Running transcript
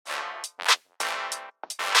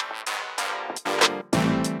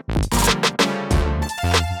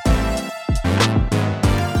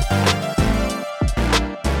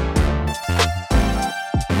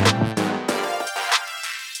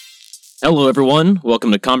Hello, everyone.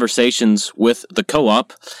 Welcome to Conversations with the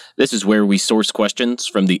Co-op. This is where we source questions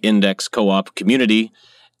from the Index Co-op community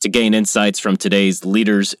to gain insights from today's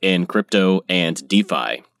leaders in crypto and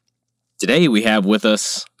DeFi. Today, we have with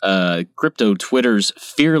us crypto Twitter's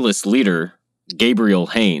fearless leader, Gabriel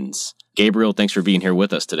Haines. Gabriel, thanks for being here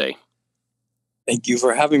with us today. Thank you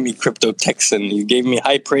for having me, Crypto Texan. You gave me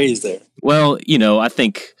high praise there. Well, I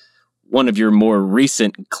think one of your more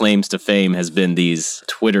recent claims to fame has been these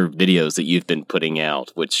Twitter videos that you've been putting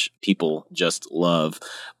out, which people just love.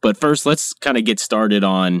 But first, let's kind of get started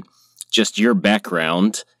on just your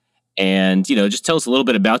background and, just tell us a little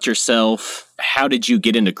bit about yourself. How did you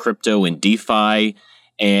get into crypto and DeFi?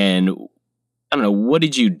 And I don't know, what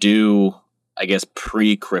did you do, I guess,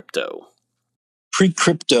 pre-crypto?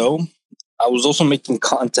 Pre-crypto, I was also making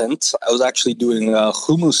content. I was actually doing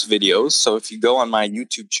hummus videos. So if you go on my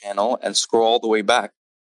YouTube channel and scroll all the way back,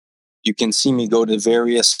 you can see me go to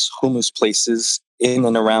various hummus places in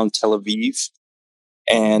and around Tel Aviv.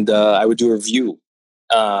 And I would do a review.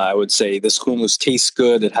 I would say this hummus tastes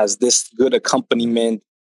good. It has this good accompaniment,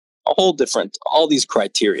 all these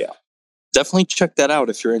criteria. Definitely check that out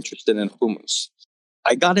if you're interested in hummus.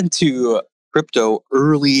 I got into crypto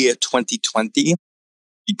early 2020.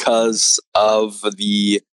 Because of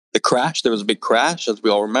the crash. There was a big crash, as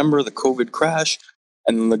we all remember, the COVID crash.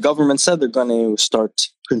 And the government said they're going to start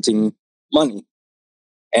printing money.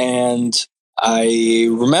 And I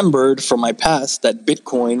remembered from my past that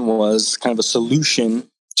Bitcoin was kind of a solution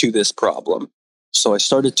to this problem. So I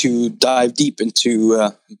started to dive deep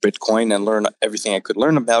into Bitcoin and learn everything I could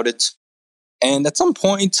learn about it. And at some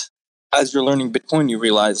point, as you're learning Bitcoin, you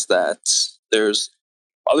realize that there's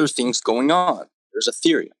other things going on. There's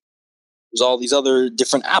Ethereum. There's all these other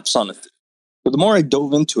different apps on it. But the more I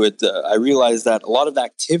dove into it, I realized that a lot of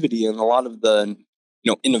activity and a lot of the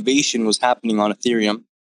innovation was happening on Ethereum.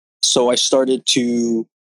 So I started to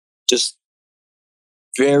just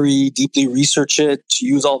very deeply research it, to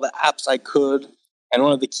use all the apps I could. And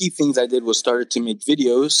one of the key things I did was started to make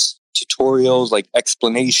videos, tutorials, like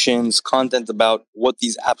explanations, content about what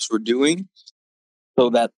these apps were doing, so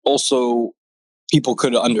that also people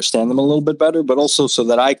could understand them a little bit better, but also so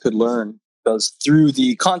that I could learn. Because through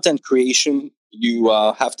the content creation, you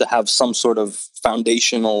have to have some sort of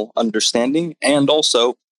foundational understanding. And also,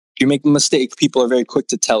 if you make a mistake, people are very quick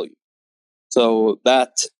to tell you. So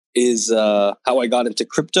that is how I got into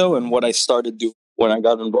crypto and what I started doing when I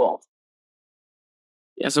got involved.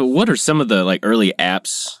 Yeah, so what are some of the early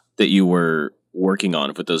apps that you were working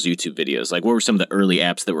on with those YouTube videos? What were some of the early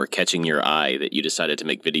apps that were catching your eye that you decided to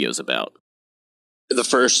make videos about? The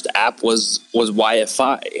first app was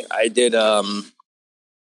YFI. I did the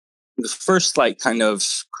first kind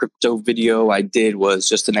of crypto video I did was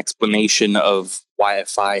just an explanation of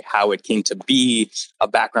YFI, how it came to be, a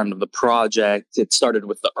background of the project. It started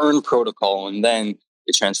with the Earn protocol, and then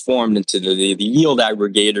it transformed into the yield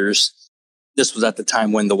aggregators. This was at the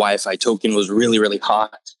time when the YFI token was really, really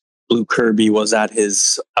hot. Blue Kirby was at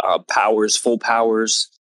his full powers.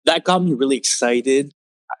 That got me really excited.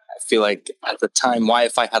 I feel like at the time,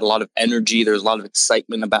 YFI had a lot of energy. There was a lot of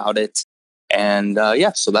excitement about it. And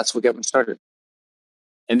so that's what got me started.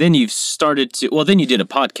 And then you did a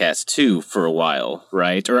podcast too for a while,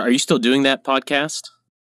 right? Or are you still doing that podcast?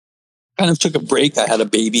 Kind of took a break. I had a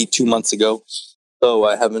baby 2 months ago. So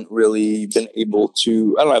I haven't really been able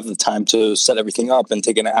to, I don't have the time to set everything up and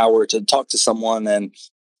take an hour to talk to someone. And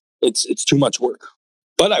it's too much work.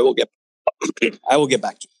 But I will get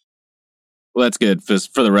back to you. Well, that's good.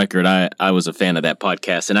 For the record, I was a fan of that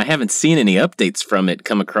podcast, and I haven't seen any updates from it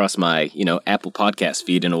come across my, Apple Podcast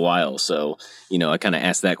feed in a while. So, I kind of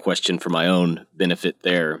asked that question for my own benefit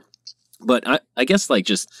there. But I guess, I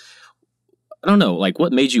don't know,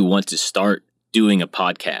 what made you want to start doing a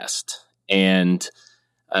podcast? And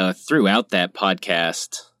throughout that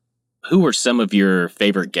podcast, who were some of your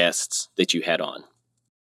favorite guests that you had on?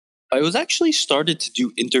 I was actually started to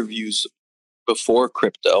do interviews before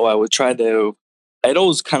crypto. I'd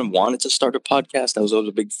always kind of wanted to start a podcast. I was always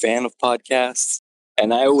a big fan of podcasts.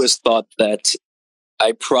 And I always thought that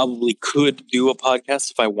I probably could do a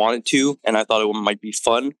podcast if I wanted to. And I thought it might be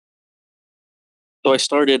fun. So I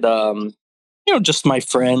started, just my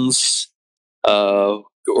friends or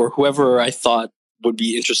whoever I thought would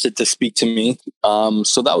be interested to speak to me.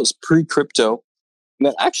 So that was pre-crypto. And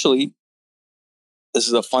then actually, this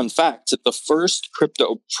is a fun fact. The first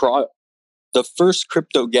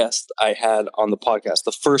crypto guest I had on the podcast,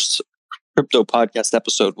 the first crypto podcast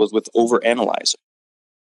episode was with Overanalyzer.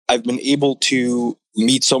 I've been able to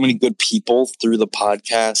meet so many good people through the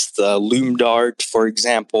podcast. Loom Dart, for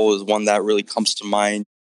example, is one that really comes to mind.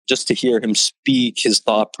 just to hear him speak, his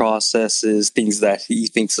thought processes, things that he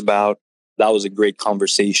thinks about. That was a great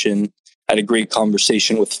conversation. Had a great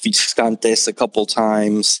conversation with Fiscantes a couple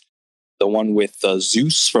times. The one with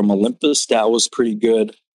Zeus from Olympus, that was pretty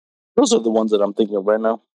good. Those are the ones that I'm thinking of right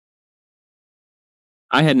now.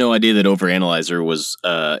 I had no idea that Overanalyzer was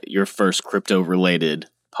your first crypto-related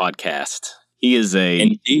podcast. He is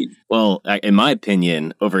Indeed. well, in my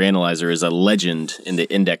opinion, Overanalyzer is a legend in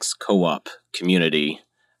the index co-op community.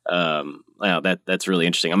 Wow, that's really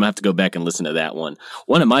interesting. I'm gonna have to go back and listen to that one.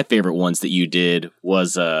 One of my favorite ones that you did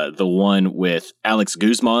was the one with Alex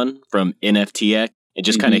Guzman from NFTX, and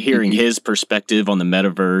just kind of hearing his perspective on the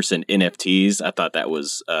metaverse and NFTs. I thought that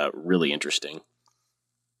was really interesting.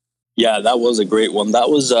 Yeah, that was a great one. That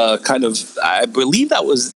was I believe that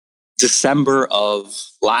was December of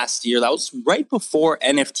last year. That was right before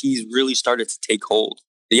NFTs really started to take hold.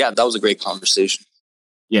 But yeah, that was a great conversation.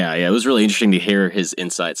 Yeah, it was really interesting to hear his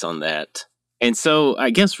insights on that. And so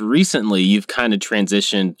I guess recently you've kind of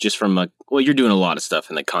transitioned just from you're doing a lot of stuff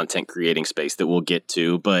in the content creating space that we'll get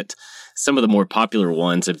to, but some of the more popular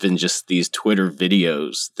ones have been just these Twitter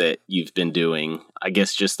videos that you've been doing. I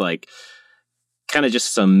guess just like kind of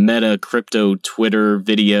just some meta crypto Twitter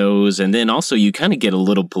videos. And then also you kind of get a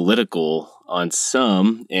little political on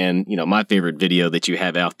some. And, my favorite video that you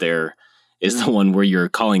have out there is the one where you're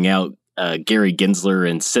calling out Gary Gensler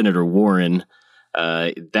and Senator Warren.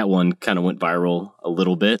 That one kind of went viral a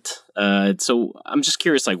little bit. So I'm just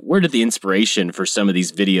curious, where did the inspiration for some of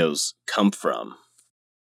these videos come from?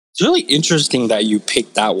 It's really interesting that you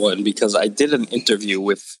picked that one because I did an interview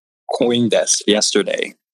with CoinDesk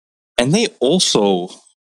yesterday. And they also,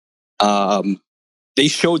 they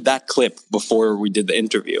showed that clip before we did the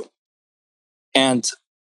interview. And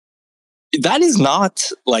that is not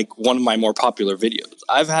one of my more popular videos.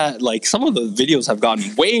 I've had some of the videos have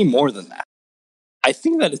gotten way more than that. I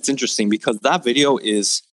think that it's interesting because that video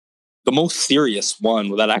is the most serious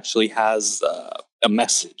one that actually has a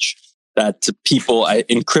message that people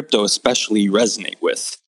in crypto especially resonate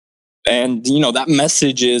with. And, that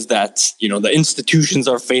message is that, the institutions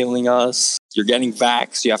are failing us. You're getting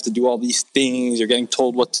vaxxed. You have to do all these things. You're getting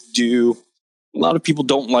told what to do. A lot of people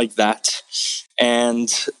don't like that. And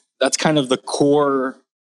that's kind of the core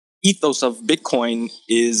ethos of Bitcoin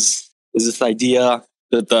is this idea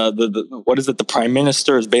that the prime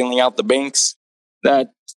minister is bailing out the banks,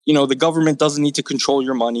 that, the government doesn't need to control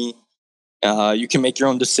your money. You can make your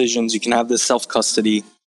own decisions. You can have this self-custody.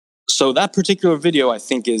 So that particular video, I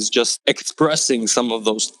think, is just expressing some of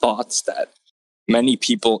those thoughts that many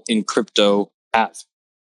people in crypto have.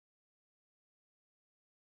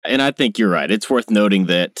 And I think you're right. It's worth noting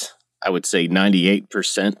that I would say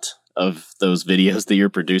 98% of those videos that you're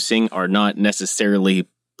producing are not necessarily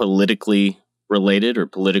politically related or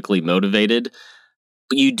politically motivated.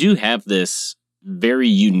 But you do have this very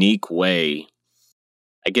unique way,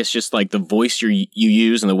 I guess, just like the voice you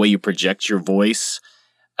use and the way you project your voice.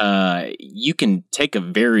 You can take a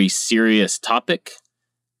very serious topic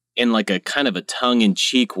in a kind of a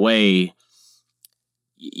tongue-in-cheek way.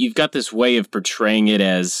 You've got this way of portraying it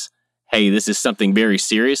as, hey, this is something very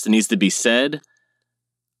serious that needs to be said,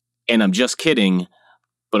 and I'm just kidding,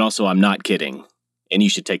 but also I'm not kidding, and you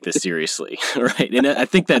should take this seriously, right? And I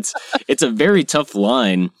think it's a very tough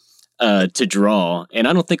line to draw, and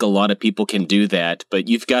I don't think a lot of people can do that, but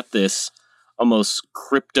you've got this almost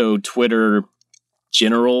crypto Twitter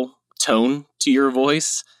general tone to your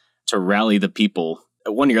voice to rally the people.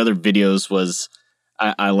 One of your other videos was,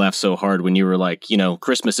 I laughed so hard when you were like,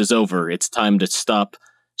 Christmas is over. It's time to stop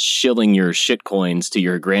shilling your shit coins to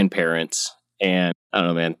your grandparents. And I don't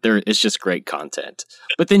know, man, it's just great content.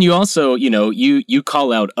 But then you also, you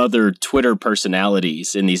call out other Twitter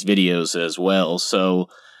personalities in these videos as well. So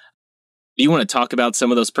do you want to talk about some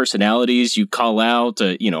of those personalities you call out?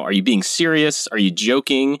 Are you being serious? Are you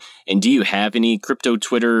joking? And do you have any crypto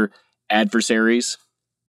Twitter adversaries?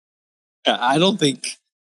 I don't think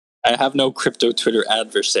I have no crypto Twitter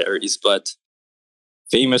adversaries, but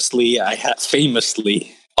famously,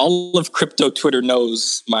 all of crypto Twitter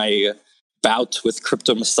knows my bout with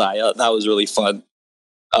Crypto Messiah. That was really fun.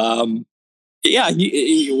 That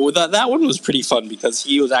one was pretty fun because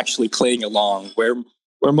he was actually playing along where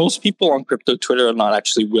most people on crypto Twitter are not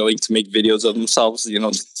actually willing to make videos of themselves,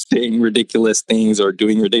 saying ridiculous things or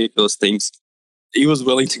doing ridiculous things. He was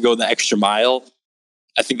willing to go the extra mile.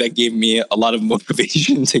 I think that gave me a lot of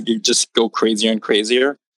motivation to just go crazier and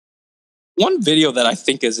crazier. One video that I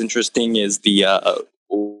think is interesting is the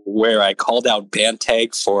where I called out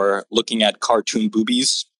Bantag for looking at cartoon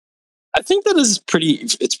boobies. I think that is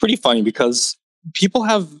it's pretty funny because people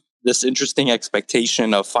have this interesting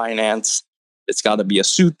expectation of finance It's got to be a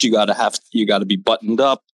suit. You got to be buttoned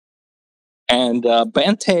up. And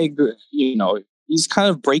Banteg, he's kind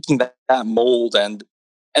of breaking that mold, and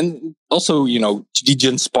also,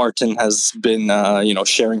 Degen Spartan has been,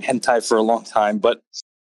 sharing hentai for a long time, but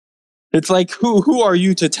it's like, who are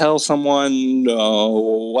you to tell someone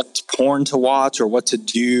what porn to watch or what to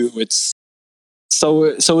do? It's so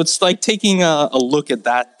it's like taking a look at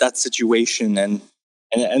that situation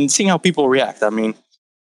and seeing how people react. I mean,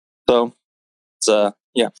 so it's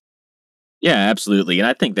yeah. Yeah, absolutely. And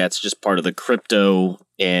I think that's just part of the crypto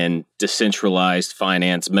and decentralized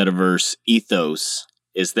finance metaverse ethos,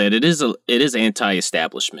 is that it is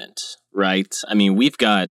anti-establishment, right? I mean, we've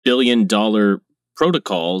got billion-dollar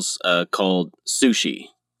protocols called sushi,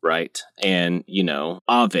 right? And,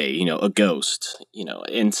 Aave, a ghost,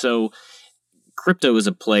 and so crypto is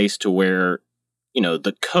a place to where,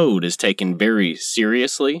 the code is taken very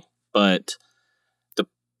seriously, but the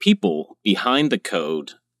people behind the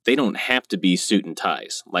code, they don't have to be suit and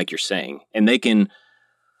ties, like you're saying. And they can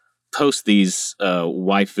post these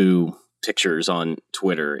waifu pictures on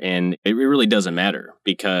Twitter, and it really doesn't matter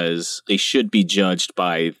because they should be judged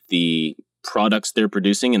by the products they're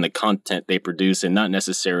producing and the content they produce, and not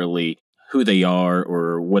necessarily who they are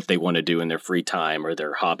or what they want to do in their free time or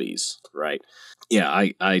their hobbies, right? Yeah,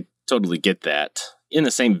 I totally get that. In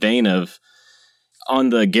the same vein of, on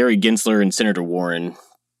the Gary Gensler and Senator Warren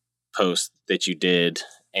post that you did,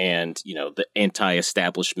 and the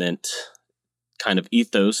anti-establishment kind of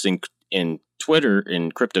ethos in Twitter,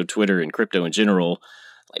 in crypto Twitter, and crypto in general,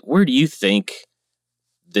 like, where do you think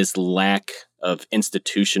this lack of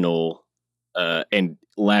institutional and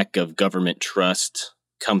lack of government trust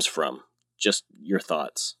comes from? Just your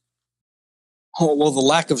thoughts. Oh, well, the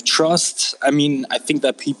lack of trust. I mean, I think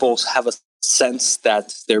that people have a sense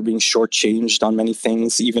that they're being shortchanged on many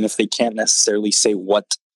things, even if they can't necessarily say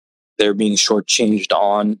what they're being shortchanged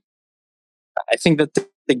on. I think that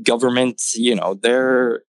the government,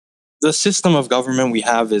 the system of government we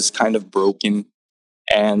have is kind of broken.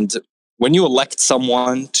 And when you elect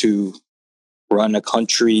someone to run a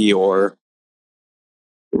country or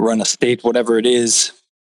run a state, whatever it is,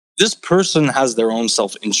 this person has their own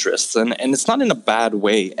self-interest. And it's not in a bad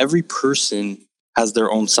way. Every person has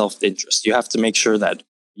their own self-interest. You have to make sure that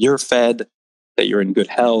you're fed, that you're in good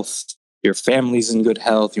health, your family's in good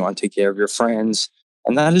health, you want to take care of your friends.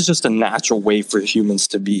 And that is just a natural way for humans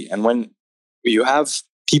to be. And when you have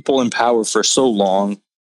people in power for so long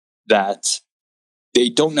that they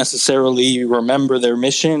don't necessarily remember their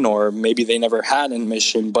mission, or maybe they never had a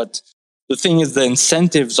mission, but the thing is, the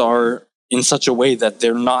incentives are in such a way that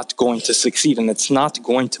they're not going to succeed, and it's not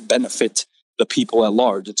going to benefit the people at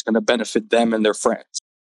large. It's going to benefit them and their friends.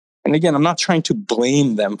 And again, I'm not trying to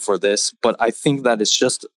blame them for this, but I think that it's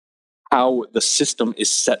just how the system is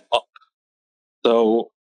set up.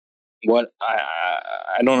 So what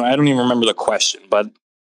I don't even remember the question, but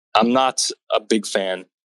I'm not a big fan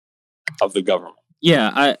of the government.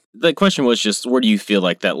 Yeah, the question was just, where do you feel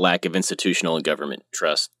like that lack of institutional and government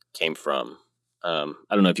trust came from? I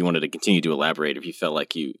don't know if you wanted to continue to elaborate, if you felt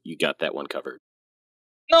like you got that one covered.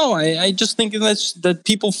 No, I just think that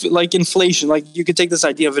people feel like inflation. Like, you could take this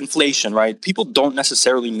idea of inflation, right? People don't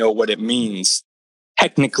necessarily know what it means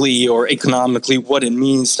technically or economically, what it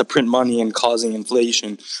means to print money and causing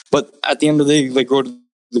inflation. But at the end of the day, they go to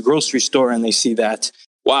the grocery store and they see that,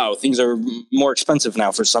 wow, things are more expensive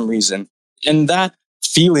now for some reason. And that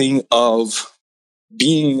feeling of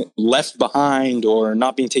being left behind or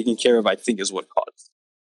not being taken care of, I think, is what caused.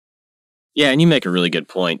 Yeah, and you make a really good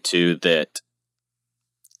point, too, that,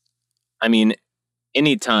 I mean,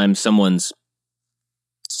 anytime someone's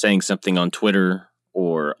saying something on Twitter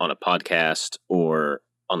or on a podcast or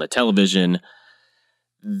on the television,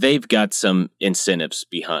 they've got some incentives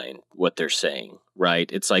behind what they're saying, right?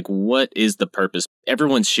 It's like, what is the purpose?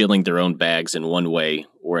 Everyone's shilling their own bags in one way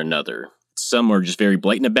or another. Some are just very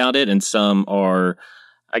blatant about it, and some are,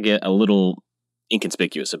 I get, a little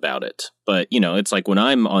inconspicuous about it. But, it's like when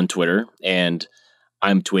I'm on Twitter and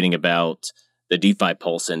I'm tweeting about the DeFi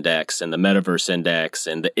Pulse Index and the Metaverse Index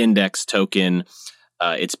and the Index token,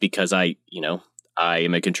 it's because I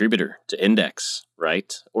am a contributor to Index,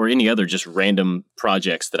 right? Or any other just random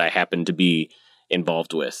projects that I happen to be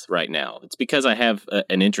involved with right now. It's because I have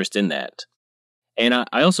an interest in that. And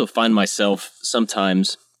I also find myself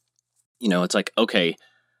sometimes, it's like, okay,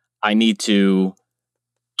 I need to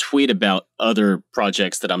tweet about other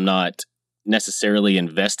projects that I'm not necessarily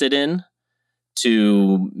invested in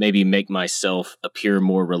to maybe make myself appear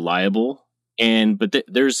more reliable. But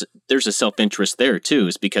there's a self-interest there too,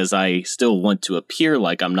 is because I still want to appear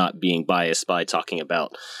like I'm not being biased by talking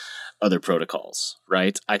about other protocols,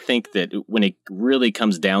 right? I think that when it really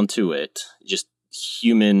comes down to it, just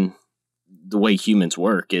the way humans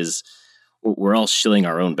work is we're all shilling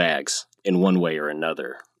our own bags in one way or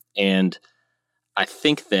another. And I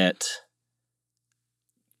think that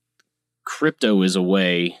crypto is a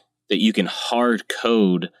way that you can hard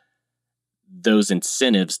code those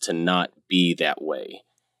incentives to not be that way.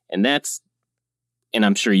 And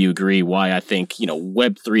I'm sure you agree, why I think,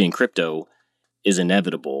 Web3 and crypto is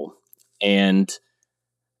inevitable. And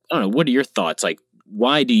I don't know, what are your thoughts? Like,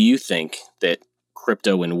 why do you think that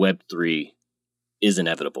crypto and Web3 is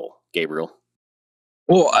inevitable, Gabriel?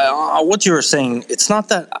 Well, what you were saying, it's not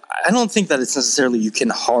that I don't think that it's necessarily you can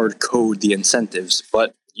hard code the incentives,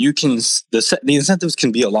 but you can the incentives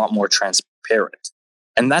can be a lot more transparent,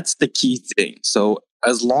 and that's the key thing. So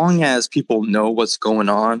as long as people know what's going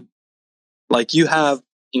on, like you have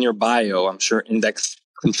in your bio, I'm sure index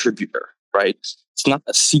contributor, right? It's not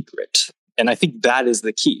a secret, and I think that is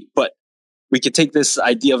the key. But we could take this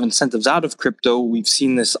idea of incentives out of crypto. We've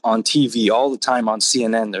seen this on TV all the time on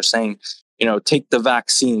CNN. They're saying, take the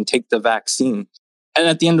vaccine, take the vaccine. And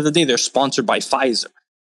at the end of the day, they're sponsored by Pfizer.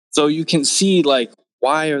 So you can see, like,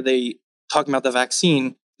 why are they talking about the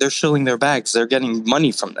vaccine? They're shilling their bags. They're getting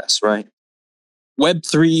money from this, right?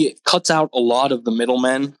 Web3 cuts out a lot of the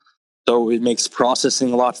middlemen. So it makes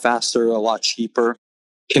processing a lot faster, a lot cheaper,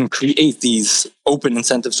 can create these open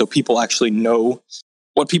incentives so people actually know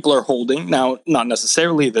what people are holding. Now, not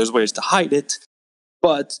necessarily, there's ways to hide it,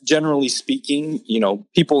 but generally speaking,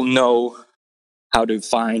 people know how to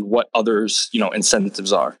find what others,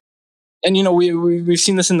 incentives are. And, we've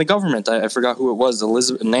seen this in the government. I forgot who it was,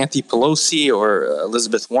 Nancy Pelosi or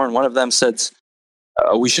Elizabeth Warren. One of them said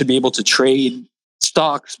we should be able to trade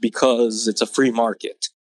stocks because it's a free market.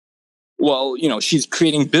 Well, she's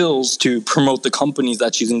creating bills to promote the companies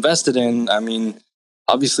that she's invested in. I mean,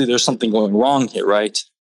 obviously there's something going wrong here, right?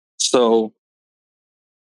 So,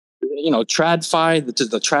 TradFi,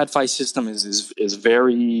 the TradFi system is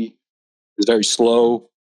very slow,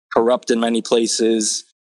 corrupt in many places.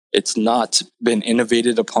 It's not been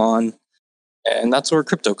innovated upon, and that's where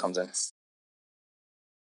crypto comes in.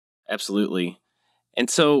 Absolutely. And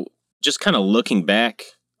so, just kind of looking back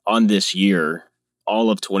on this year,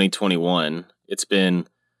 all of 2021, it's been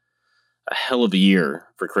a hell of a year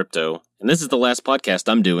for crypto. And this is the last podcast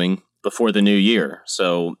I'm doing before the new year.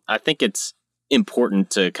 So I think it's important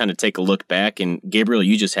to kind of take a look back. And Gabriel,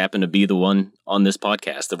 you just happen to be the one on this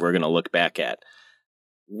podcast that we're going to look back at.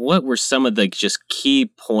 What were some of the just key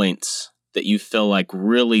points that you feel like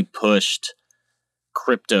really pushed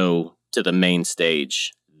crypto to the main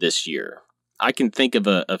stage this year? I can think of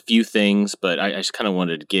a few things, but I just kind of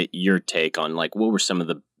wanted to get your take on, like, what were some of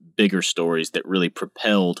the bigger stories that really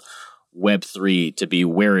propelled Web3 to be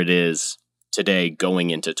where it is today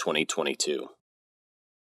going into 2022?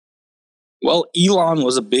 Well, Elon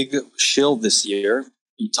was a big shill this year.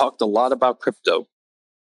 He talked a lot about crypto,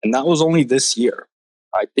 and that was only this year.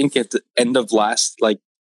 I think at the end of last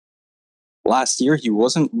year, he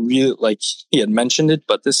wasn't really, like, he had mentioned it,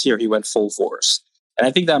 but this year he went full force. And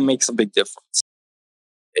I think that makes a big difference.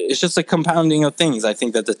 It's just a compounding of things. I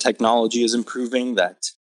think that the technology is improving, that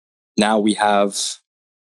now we have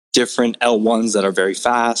different L1s that are very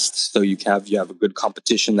fast. So you have a good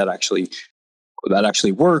competition that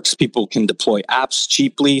actually works. People can deploy apps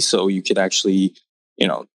cheaply. So you could actually,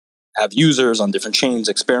 have users on different chains,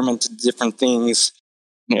 experiment different things.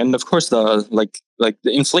 And of course, the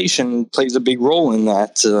inflation plays a big role in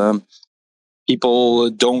that. People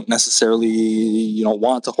don't necessarily,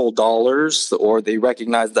 want to hold dollars, or they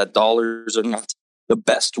recognize that dollars are not the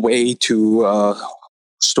best way to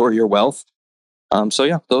store your wealth. So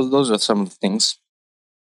yeah, those are some of the things.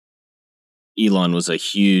 Elon was a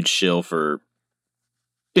huge shill for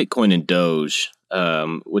Bitcoin and Doge,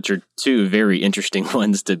 which are two very interesting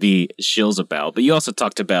ones to be shills about. But you also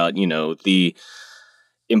talked about, the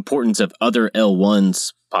importance of other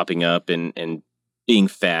L1s popping up and being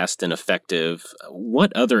fast and effective.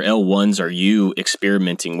 What other L1s are you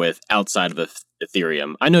experimenting with outside of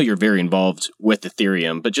Ethereum? I know you're very involved with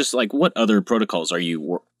Ethereum, but just like, what other protocols are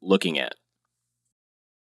you looking at?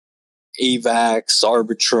 AVAX,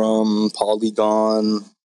 Arbitrum, Polygon.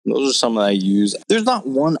 Those are some that I use. There's not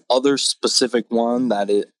one other specific one that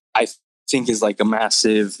I think is like a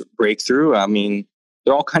massive breakthrough. I mean,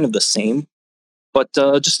 they're all kind of the same, but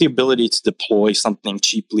just the ability to deploy something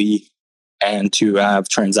cheaply and to have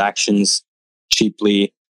transactions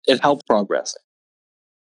cheaply, it helped progress.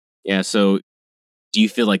 Yeah, so do you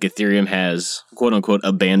feel like Ethereum has, quote unquote,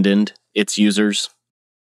 abandoned its users?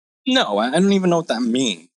 No, I don't even know what that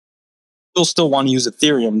means. People still want to use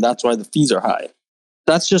Ethereum. That's why the fees are high.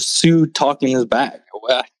 That's just Sue talking his bag.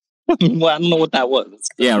 Well, I don't know what that was.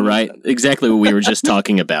 Yeah, right. Exactly what we were just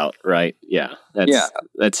talking about, right? Yeah, Yeah.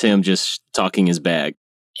 that's him just talking his bag.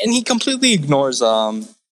 And he completely ignores,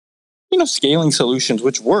 scaling solutions,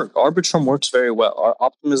 which work. Arbitrum works very well. Our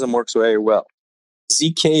Optimism works very well.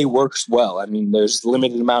 ZK works well. I mean, there's a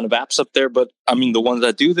limited amount of apps up there, but I mean, the ones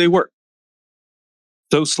that do, they work.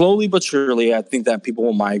 So slowly but surely, I think that people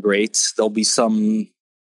will migrate. There'll be some,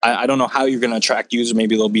 I don't know how you're going to attract users.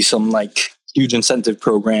 Maybe there'll be some like huge incentive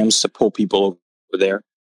programs to pull people over there.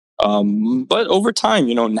 But over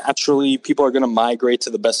time, naturally people are going to migrate to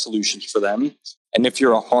the best solutions for them. And if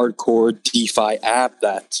you're a hardcore DeFi app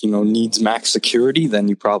that, needs max security, then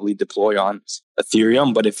you probably deploy on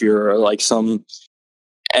Ethereum. But if you're like some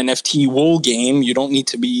NFT wool game, you don't need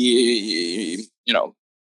to be,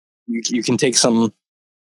 you can take some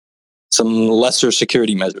lesser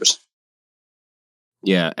security measures.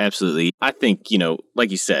 Yeah, absolutely. I think,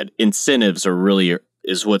 like you said, incentives are really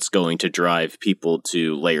is what's going to drive people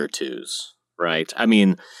to layer 2s, right? I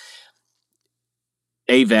mean,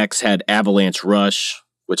 AVAX had Avalanche Rush,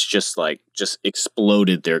 which just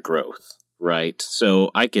exploded their growth, right? So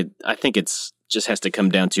I think it's just has to come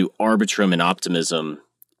down to Arbitrum and Optimism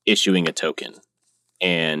issuing a token,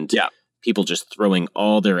 and people just throwing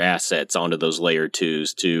all their assets onto those layer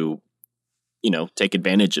 2s to, take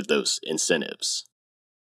advantage of those incentives.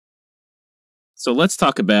 So let's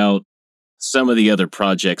talk about some of the other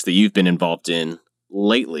projects that you've been involved in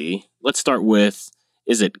lately. Let's start with,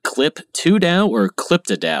 is it Clip2 DAO or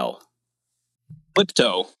Clipto DAO?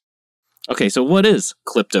 Clipto. Okay, so what is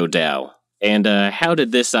Clipto DAO? And how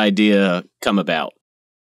did this idea come about?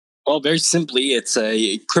 Well, very simply, it's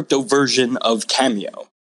a crypto version of Cameo.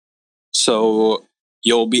 So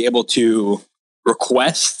you'll be able to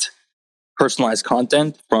request personalized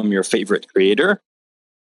content from your favorite creator,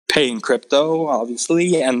 pay in crypto,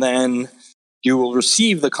 obviously, and then you will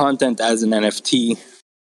receive the content as an NFT,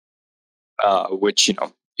 which,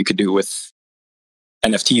 you could do with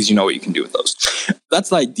NFTs. You know what you can do with those. That's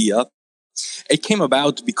the idea. It came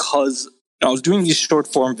about because I was doing these short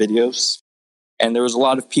form videos, and there was a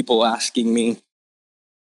lot of people asking me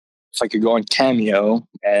if I could go on Cameo.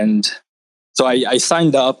 And so I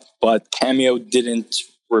signed up, but Cameo didn't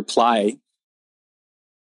reply.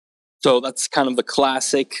 So that's kind of the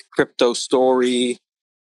classic crypto story.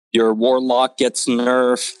 Your warlock gets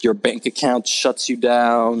nerfed, your bank account shuts you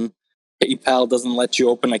down, PayPal doesn't let you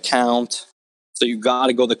open an account. So you got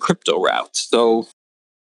to go the crypto route. So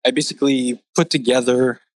I basically put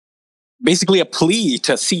together a plea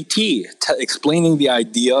to CT, explaining the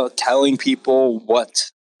idea, telling people what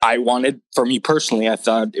I wanted. For me personally, I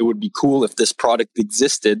thought it would be cool if this product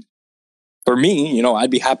existed. For me, I'd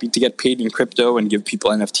be happy to get paid in crypto and give people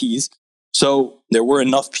NFTs. So there were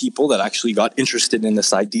enough people that actually got interested in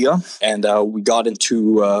this idea, and we got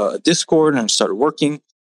into a Discord and started working.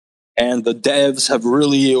 And the devs have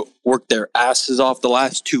really worked their asses off the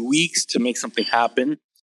last 2 weeks to make something happen.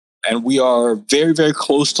 And we are very, very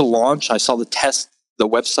close to launch. I saw the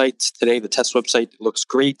website today, the test website looks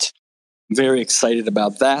great. Very excited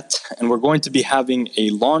about that. And we're going to be having a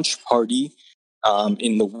launch party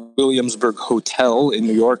in the Williamsburg Hotel in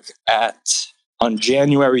New York on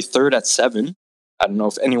January 3rd at 7. I don't know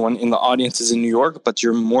if anyone in the audience is in New York, but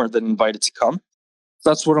you're more than invited to come. So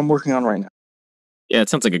that's what I'm working on right now. Yeah, it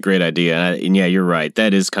sounds like a great idea. And yeah, you're right.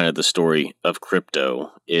 That is kind of the story of crypto,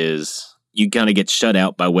 is you kind of get shut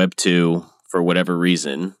out by Web 2 for whatever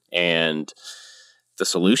reason. And the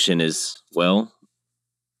solution is, well,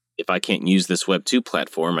 if I can't use this Web 2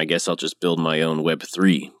 platform, I guess I'll just build my own Web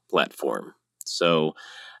 3 platform. So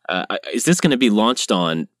is this going to be launched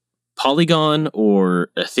on Polygon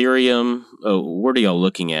or Ethereum? What are y'all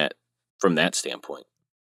looking at from that standpoint?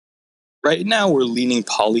 Right now, we're leaning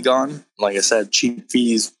Polygon. Like I said, cheap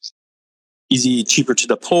fees, easy, cheaper to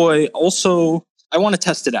deploy. Also, I want to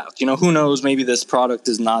test it out. Who knows? Maybe this product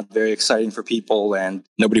is not very exciting for people and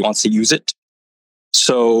nobody wants to use it.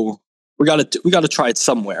 So we got to try it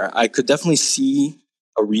somewhere. I could definitely see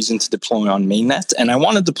a reason to deploy on mainnet, and I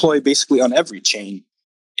want to deploy basically on every chain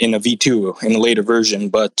in a V2 in a later version.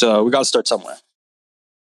 But we got to start somewhere.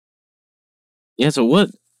 Yeah. So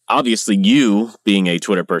what? Obviously, you being a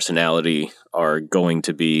Twitter personality are going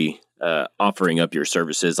to be offering up your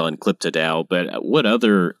services on Clipto DAO, but what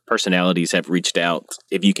other personalities have reached out,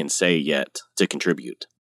 if you can say yet, to contribute?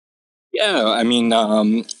 Yeah, I mean,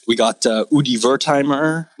 we got Udi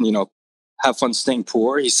Wertheimer, have fun staying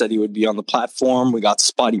poor. He said he would be on the platform. We got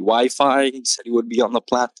Spotty Wi-Fi. He said he would be on the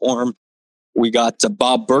platform. We got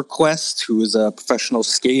Bob Bergquist, who is a professional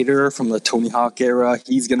skater from the Tony Hawk era.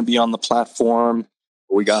 He's going to be on the platform.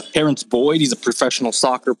 We got Terrence Boyd. He's a professional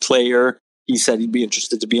soccer player. He said he'd be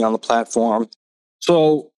interested to be on the platform.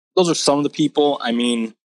 So those are some of the people. I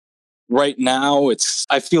mean, right now,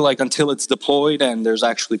 I feel like until it's deployed and there's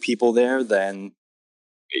actually people there, then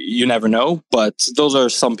you never know. But those are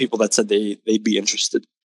some people that said they'd be interested.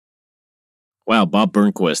 Wow, Bob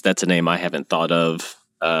Burnquist, that's a name I haven't thought of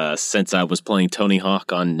since I was playing Tony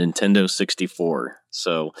Hawk on Nintendo 64.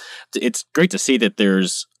 So it's great to see that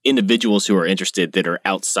there's individuals who are interested that are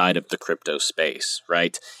outside of the crypto space,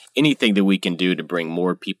 right? Anything that we can do to bring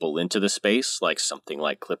more people into the space, like something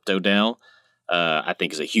like Clipto DAO, I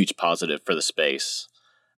think is a huge positive for the space.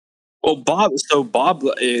 Well, Bob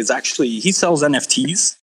is actually, he sells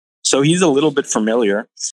NFTs. So he's a little bit familiar.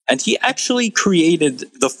 And he actually created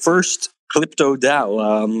the first Clipto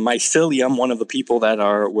DAO. Mycelium, one of the people that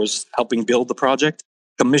was helping build the project,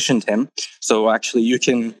 commissioned him. So actually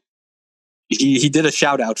he did a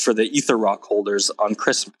shout out for the Ether Rock holders on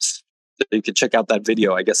Christmas. So you can check out that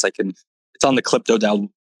video. I guess it's on the Clipto DAO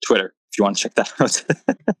Twitter if you want to check that out.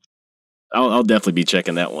 I'll definitely be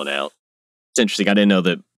checking that one out. It's interesting. I didn't know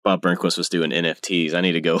that Bob Burnquist was doing NFTs. I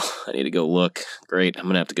need to go look. Great. I'm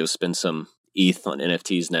gonna have to go spend some ETH on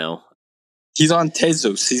NFTs now. He's on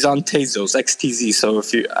Tezos. XTZ. So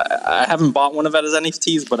I haven't bought one of his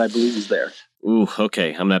NFTs, but I believe he's there. Ooh,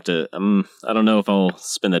 okay. I'm gonna have to. I don't know if I'll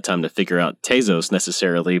spend the time to figure out Tezos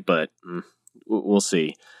necessarily, but we'll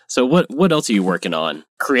see. So what else are you working on?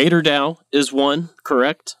 CRE8R DAO is one,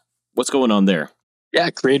 correct? What's going on there? Yeah,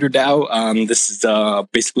 CRE8R DAO. This is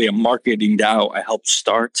basically a marketing DAO I helped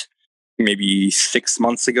start maybe 6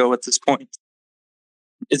 months ago at this point.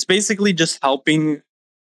 It's basically just helping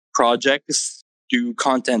projects do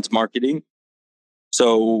content marketing.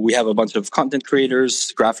 So we have a bunch of content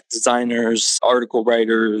creators, graphic designers, article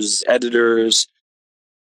writers, editors,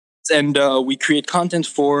 and we create content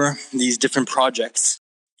for these different projects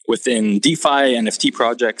within DeFi, NFT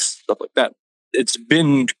projects, stuff like that. It's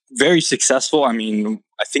been very successful. I mean,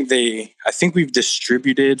 I think we've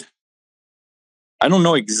distributed, I don't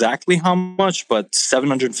know exactly how much, but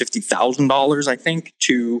 $750,000, I think,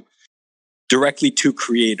 directly to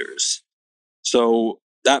creators. So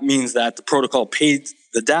that means that the protocol paid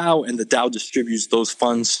the DAO and the DAO distributes those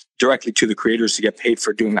funds directly to the creators to get paid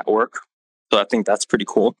for doing that work. So I think that's pretty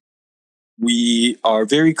cool. We are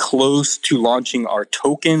very close to launching our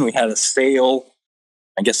token. We had a sale,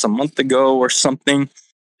 I guess, a month ago or something.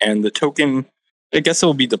 And the token, I guess it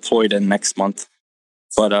will be deployed in next month.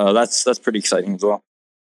 But that's pretty exciting as well.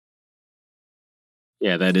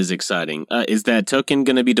 Yeah, that is exciting. Is that token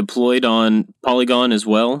going to be deployed on Polygon as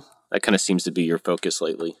well? That kind of seems to be your focus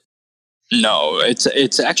lately. No,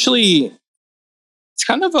 it's actually, it's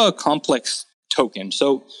kind of a complex token.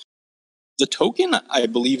 So the token, I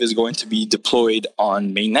believe, is going to be deployed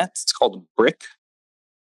on mainnet. It's called Brick.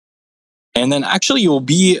 And then actually you'll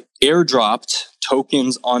be airdropped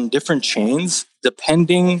tokens on different chains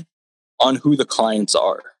depending on who the clients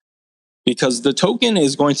are. Because the token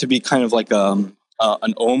is going to be kind of like an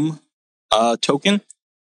ohm token.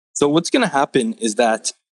 So what's going to happen is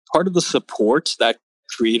that part of the support that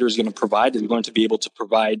creator is going to provide is going to be able to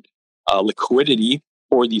provide liquidity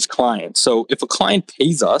for these clients. So if a client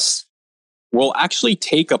pays us, we'll actually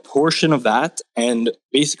take a portion of that and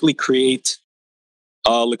basically create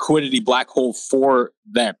a liquidity black hole for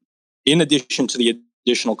them, in addition to the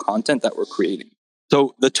additional content that we're creating.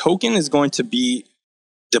 So the token is going to be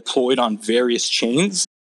deployed on various chains,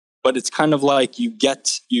 but it's kind of like you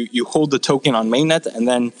hold the token on mainnet and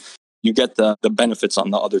then you get the benefits on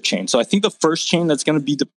the other chain. So I think the first chain that's going to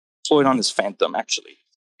be deployed on is Phantom, actually,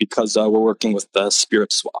 because we're working with the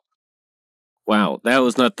Spirit Swap. Wow, that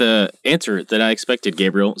was not the answer that I expected,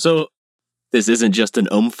 Gabriel. So this isn't just an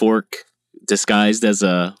ohm fork disguised as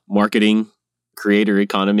a marketing creator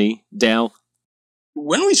economy DAO?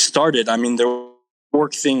 When we started, I mean, the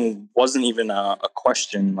fork thing wasn't even a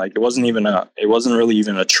question. Like it wasn't really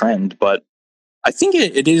even a trend. But I think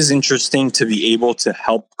it is interesting to be able to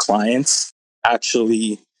help clients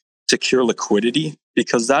actually secure liquidity,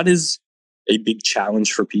 because that is a big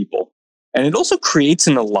challenge for people. And it also creates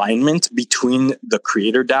an alignment between the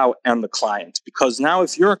creator DAO and the client, because now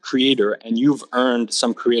if you're a creator and you've earned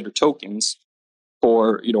some creator tokens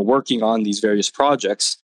for working on these various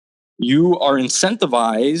projects, you are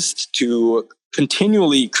incentivized to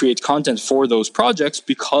continually create content for those projects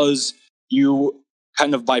because you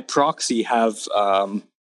kind of by proxy have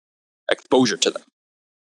exposure to them.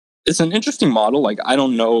 It's an interesting model. Like, I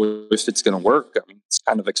don't know if it's going to work. I mean, it's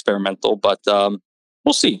kind of experimental, but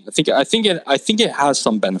we'll see. I think it has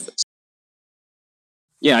some benefits.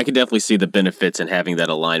 Yeah, I can definitely see the benefits in having that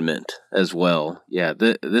alignment as well. Yeah,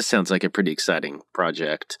 this sounds like a pretty exciting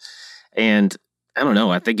project. And I don't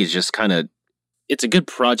know, I think it's just kind of it's a good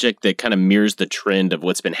project that kind of mirrors the trend of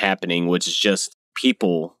what's been happening, which is just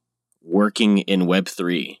people working in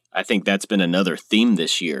Web3. I think that's been another theme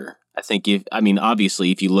this year.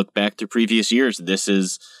 Obviously, if you look back to previous years, this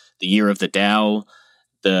is the year of the DAO,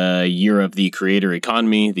 the year of the creator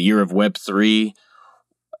economy, the year of Web3.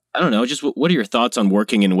 I don't know, just what are your thoughts on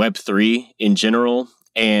working in Web3 in general?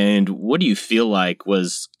 And what do you feel like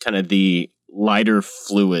was kind of the lighter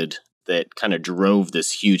fluid that kind of drove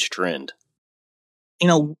this huge trend? You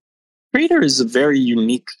know, Creator is a very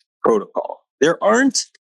unique protocol. There aren't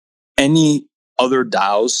any other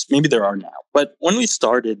DAOs. Maybe there are now, but when we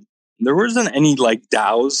started, there wasn't any like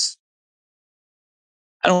DAOs.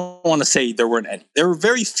 I don't want to say there weren't any. There were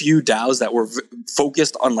very few DAOs that were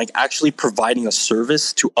focused on like actually providing a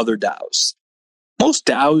service to other DAOs. Most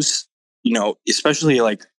DAOs, especially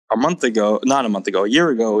like not a month ago, a year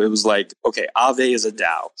ago, it was like, okay, Aave is a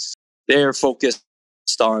DAO. They're focused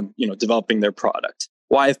on, developing their product.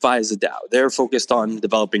 Wi-Fi is a DAO. They're focused on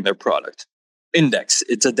developing their product. Index,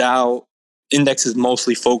 it's a DAO. Index is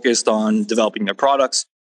mostly focused on developing their products.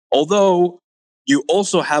 Although you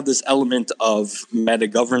also have this element of meta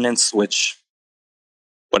governance, which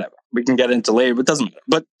whatever we can get into later, but it doesn't matter.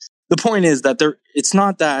 But the point is that it's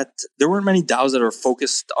not that there weren't many DAOs that are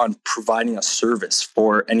focused on providing a service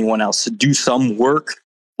for anyone else to do some work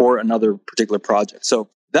for another particular project. So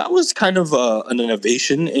that was kind of an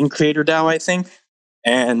innovation in Creator DAO, I think.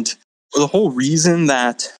 And the whole reason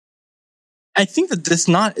that I think that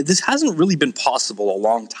this hasn't really been possible a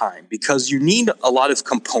long time, because you need a lot of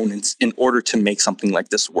components in order to make something like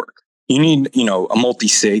this work. You need, a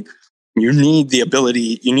multi-sig. You need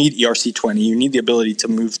you need ERC20. You need the ability to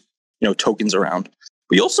move, tokens around.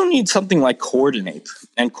 But you also need something like Coordinate.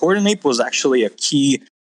 And Coordinate was actually a key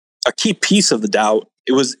piece of the DAO.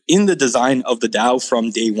 It was in the design of the DAO from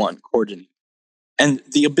day one, Coordinate. And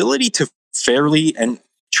the ability to fairly and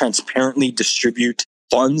transparently distribute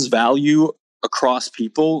funds value across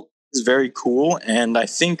people is very cool, and I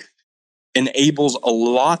think enables a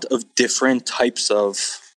lot of different types of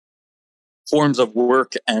forms of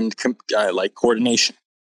work and like coordination.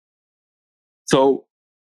 So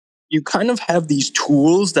you kind of have these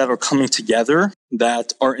tools that are coming together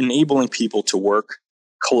that are enabling people to work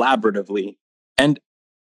collaboratively. And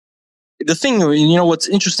the thing, what's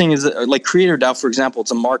interesting is that, like Creator DAO, for example,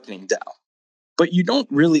 it's a marketing DAO. But you don't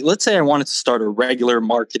really, let's say I wanted to start a regular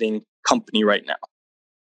marketing company right now.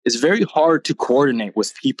 It's very hard to coordinate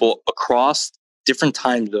with people across different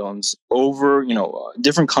time zones over,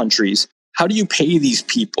 different countries. How do you pay these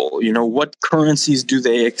people? What currencies do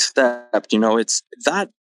they accept? It's that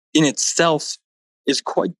in itself is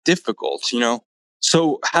quite difficult,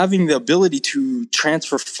 So having the ability to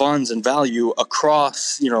transfer funds and value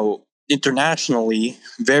across, internationally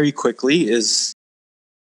very quickly is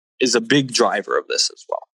a big driver of this as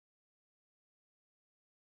well.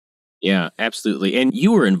 Yeah, absolutely. And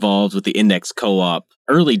you were involved with the Index Co-op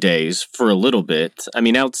early days for a little bit. I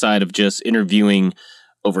mean, outside of just interviewing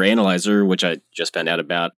over Analyzer, which I just found out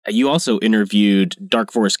about, you also interviewed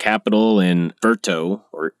Dark Forest Capital and Verto,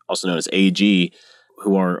 or also known as AG,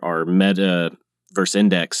 who are our meta versus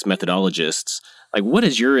index methodologists. Like, what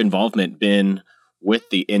has your involvement been with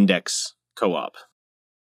the Index Co-op?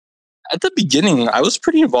 At the beginning, I was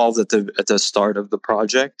pretty involved at the start of the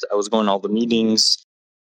project. I was going to all the meetings,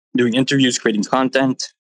 doing interviews, creating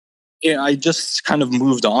content. Yeah, I just kind of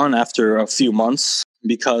moved on after a few months,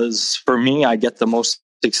 because for me, I get the most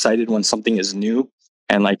excited when something is new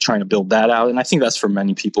and like trying to build that out. And I think that's for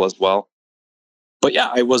many people as well. But yeah,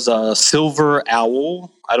 I was a silver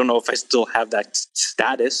owl. I don't know if I still have that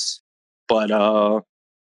status, but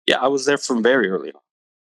yeah, I was there from very early on.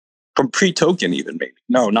 From pre-token even, maybe.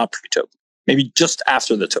 No, not pre-token. Maybe just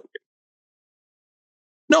after the token.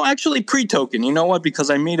 No, actually pre-token. You know what? Because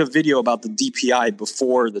I made a video about the DPI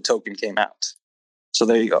before the token came out. So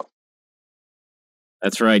there you go.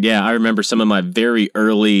 That's right. Yeah, I remember some of my very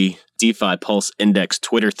early DeFi Pulse Index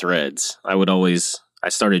Twitter threads. I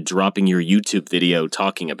started dropping your YouTube video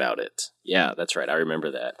talking about it. Yeah, that's right. I remember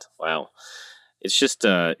that. Wow. It's just,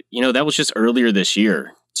 that was just earlier this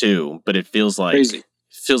year too, but it feels like Crazy.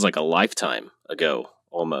 A lifetime ago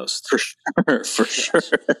almost. For sure. For sure.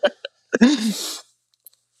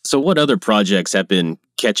 So what other projects have been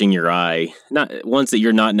catching your eye? Not ones that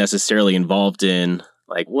you're not necessarily involved in.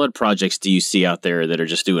 Like, what projects do you see out there that are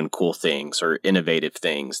just doing cool things or innovative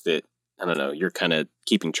things that, I don't know, you're kind of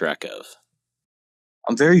keeping track of?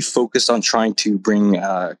 I'm very focused on trying to bring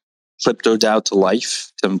Clipto DAO to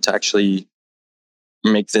life, to actually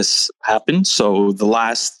make this happen. So the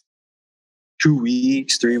last 2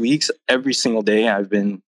 weeks, 3 weeks, every single day I've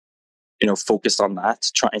been, focused on that,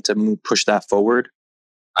 trying to push that forward.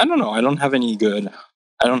 I don't know. I don't have any good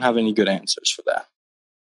answers for that.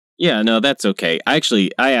 Yeah, no, that's okay. I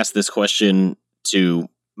asked this question to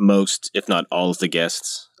most, if not all, of the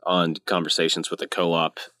guests on Conversations with a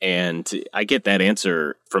Co-op, and I get that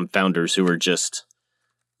answer from founders who are just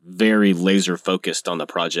very laser focused on the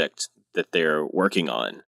project that they're working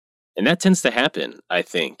on. And that tends to happen, I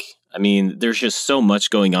think. I mean, there's just so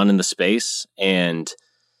much going on in the space, and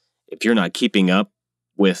if you're not keeping up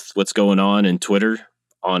with what's going on in Twitter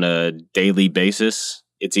on a daily basis,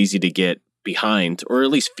 it's easy to get behind, or at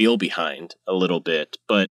least feel behind a little bit.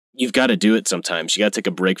 But you've got to do it sometimes. You got to take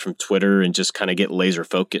a break from Twitter and just kind of get laser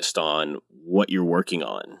focused on what you're working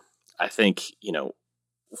on. I think,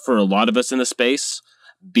 for a lot of us in the space,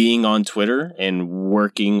 being on Twitter and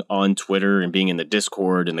working on Twitter and being in the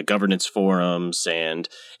Discord and the governance forums, and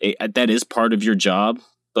that is part of your job,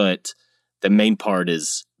 but the main part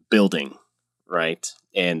is building, right?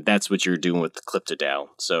 And that's what you're doing with the Clipto DAO.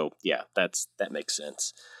 So yeah, that makes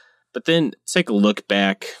sense. But then take a look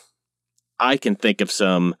back. I can think of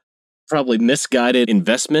some probably misguided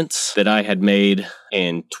investments that I had made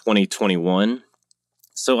in 2021.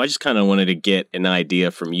 So I just kind of wanted to get an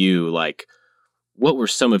idea from you, like, what were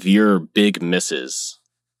some of your big misses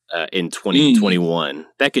in 2021?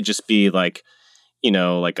 That could just be like,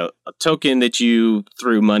 like a token that you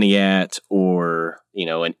threw money at, or,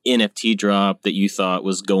 an NFT drop that you thought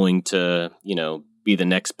was going to, be the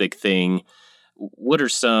next big thing. What are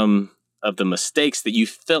some of the mistakes that you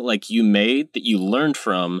felt like you made that you learned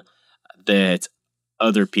from that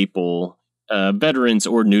other people, veterans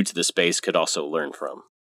or new to the space, could also learn from?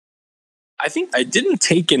 I think I didn't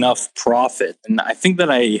take enough profit, and I think that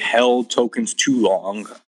I held tokens too long.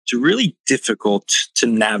 It's really difficult to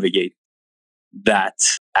navigate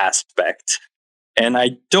that aspect. And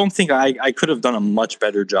I don't think I could have done a much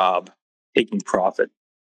better job taking profit,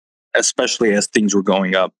 especially as things were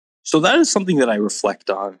going up. So that is something that I reflect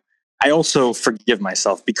on. I also forgive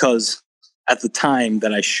myself because at the time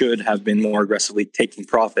that I should have been more aggressively taking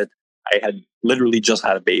profit, I had literally just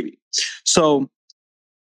had a baby. So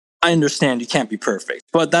I understand you can't be perfect,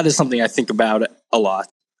 but that is something I think about a lot.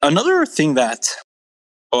 Another thing that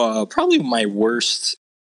probably my worst,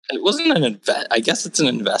 it wasn't an invest. I guess it's an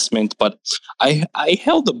investment, but I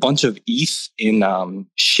held a bunch of ETH in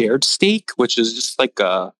shared stake, which is just like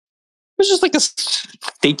a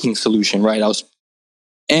staking solution, right?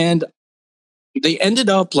 And they ended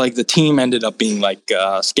up like the team ended up being like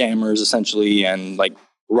scammers essentially, and like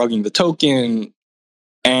rugging the token,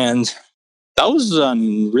 and that was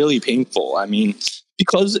really painful. I mean,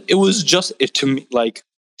 because it was just to me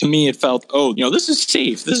it felt, oh, this is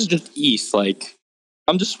safe. This is just ETH. Like,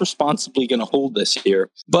 I'm just responsibly going to hold this here.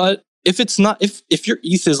 But if it's not, if your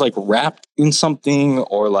ETH is like wrapped in something,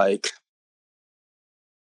 or like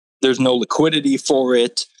there's no liquidity for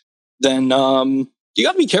it, then you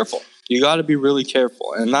got to be careful. You got to be really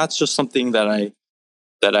careful, and that's just something that I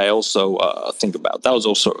also think about. That was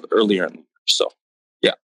also earlier in the year. So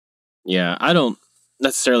yeah. Yeah, I don't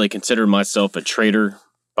necessarily consider myself a trader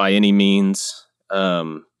by any means.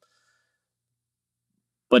 But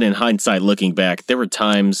in hindsight, looking back, there were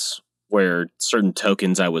times where certain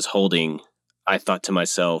tokens I was holding, I thought to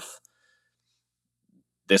myself,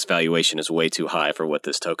 this valuation is way too high for what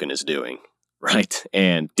this token is doing, right?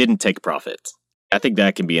 And didn't take profit. I think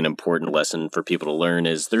that can be an important lesson for people to learn,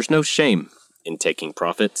 is there's no shame in taking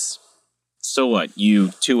profits. So what? You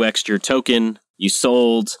 2x'd your token, you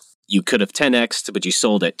sold, you could have 10x'd, but you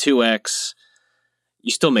sold at 2x.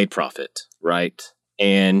 You still made profit, right?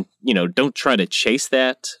 And, don't try to chase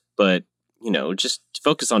that, but, just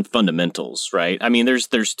focus on fundamentals, right? I mean,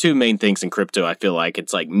 there's two main things in crypto. I feel like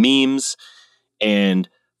it's like memes and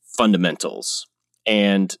fundamentals.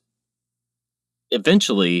 And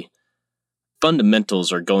eventually,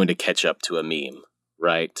 fundamentals are going to catch up to a meme,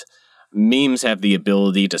 right? Memes have the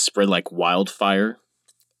ability to spread like wildfire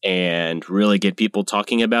and really get people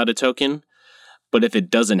talking about a token. But if it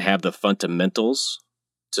doesn't have the fundamentals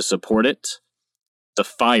to support it, the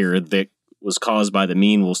fire that was caused by the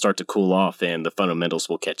meme will start to cool off, and the fundamentals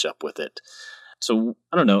will catch up with it. So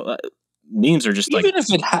I don't know. Memes are just Even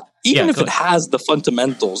if it has the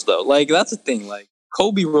fundamentals, though, like that's the thing. Like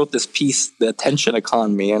Kobe wrote this piece, the attention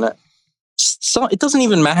economy, and so it doesn't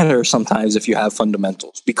even matter sometimes if you have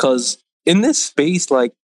fundamentals, because in this space,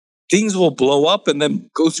 like things will blow up and then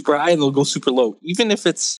go super high and they'll go super low, even if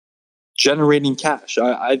it's generating cash.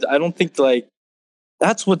 I don't think like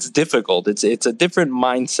that's what's difficult. It's a different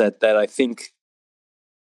mindset that I think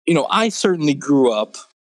I certainly grew up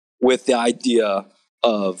with the idea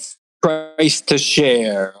of price to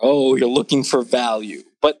share. Oh, you're looking for value.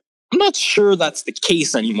 But I'm not sure that's the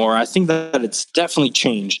case anymore. I think that it's definitely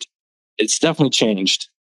changed. It's definitely changed.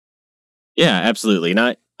 Yeah, absolutely.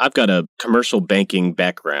 And I've got a commercial banking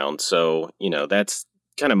background, so that's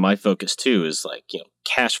kind of my focus too. Is like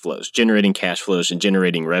cash flows, generating cash flows, and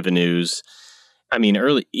generating revenues. I mean,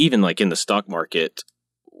 early even like in the stock market,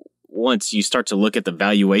 once you start to look at the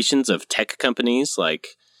valuations of tech companies like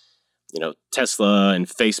Tesla and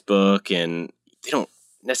Facebook, and they don't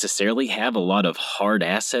necessarily have a lot of hard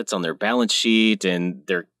assets on their balance sheet, and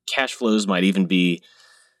their cash flows might even be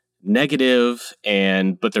negative,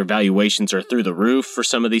 but their valuations are through the roof for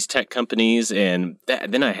some of these tech companies. And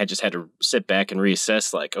then I had to sit back and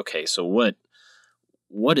reassess, like, okay, so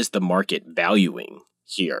what is the market valuing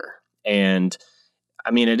here? And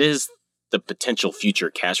I mean, it is the potential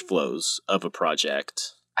future cash flows of a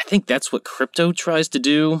project. I think that's what crypto tries to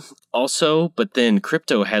do also, but then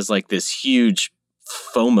crypto has like this huge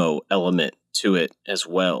FOMO element to it as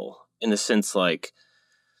well, in the sense like,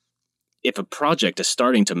 if a project is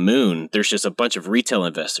starting to moon, there's just a bunch of retail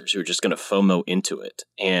investors who are just going to FOMO into it.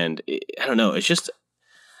 And I don't know, it's just,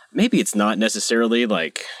 maybe it's not necessarily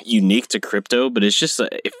like unique to crypto, but it's just,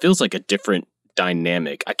 it feels like a different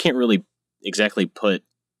dynamic. I can't really exactly put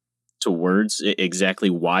to words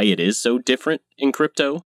exactly why it is so different in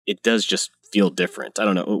crypto. It does just feel different. I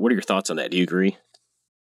don't know. What are your thoughts on that? Do you agree?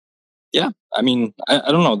 Yeah. I mean,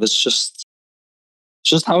 I don't know. That's just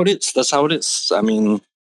how it is. That's how it is. I mean,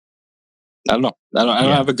 I don't know. I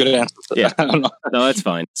don't have a good answer for that. Yeah. I don't know. No, that's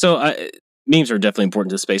fine. So memes are definitely important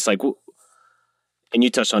to the space. Like, and you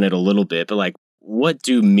touched on it a little bit, but like, what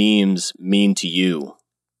do memes mean to you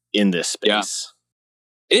in this space?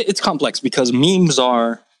 Yeah. It's complex because memes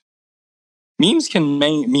can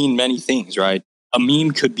mean many things, right? A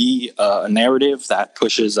meme could be a narrative that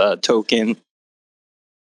pushes a token,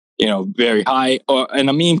 very high, and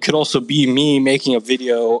a meme could also be me making a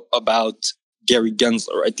video about Gary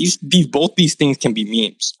Gensler, right? Both these things can be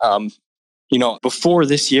memes. Before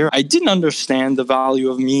this year, I didn't understand the value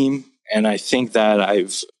of meme, and I think that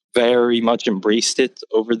I've very much embraced it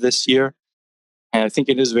over this year, and I think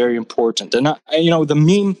it is very important. And the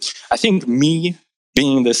meme, I think me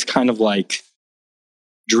being this kind of like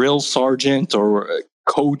drill sergeant or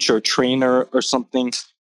coach or trainer or something,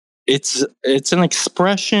 it's an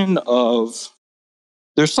expression of,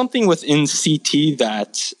 there's something within CT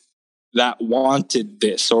that wanted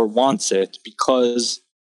this or wants it, because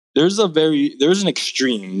there's an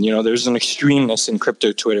extreme, there's an extremeness in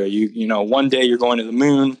crypto Twitter. One day you're going to the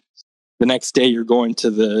moon, the next day you're going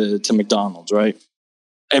to McDonald's, right?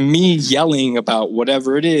 And me yelling about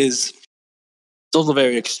whatever it is, it's also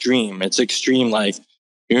very extreme. It's extreme, like,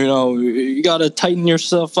 you got to tighten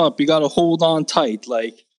yourself up. You got to hold on tight.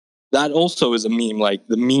 Like, that also is a meme, like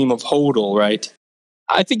the meme of hodl, right?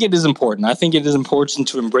 I think it is important. I think it is important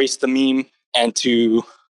to embrace the meme and to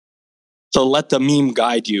let the meme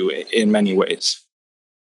guide you in many ways.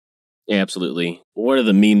 Yeah, absolutely. What are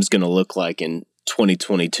the memes going to look like in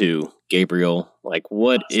 2022, Gabriel? Like,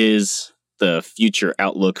 what is the future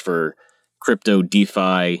outlook for crypto,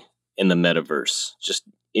 DeFi, and the metaverse? Just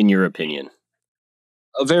in your opinion.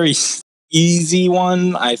 A very easy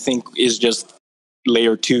one, I think, is just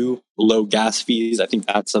layer 2, low gas fees. I think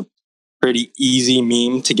that's a pretty easy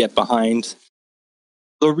meme to get behind.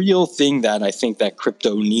 The real thing that I think that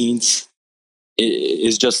crypto needs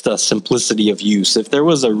is just a simplicity of use. If there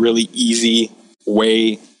was a really easy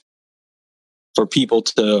way for people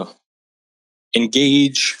to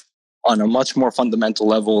engage on a much more fundamental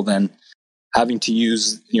level than having to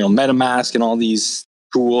use, MetaMask and all these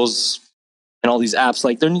tools and all these apps,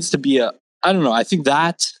 like, there needs to be I don't know, I think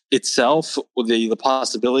that itself, with the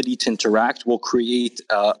possibility to interact, will create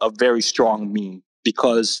a very strong meme,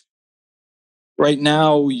 because right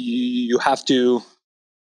now you have to,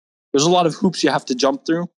 there's a lot of hoops you have to jump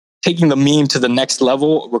through. Taking the meme to the next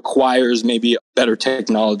level requires maybe better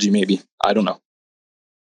technology, maybe. I don't know.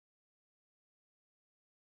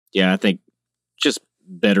 Yeah, I think just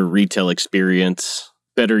better retail experience,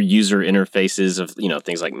 better user interfaces of,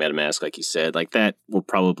 things like MetaMask, like you said, like that will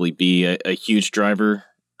probably be a huge driver,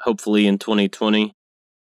 hopefully in 2020.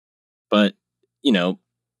 But,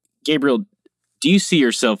 Gabriel, do you see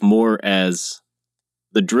yourself more as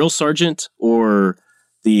the drill sergeant or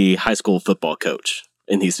the high school football coach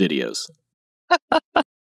in these videos?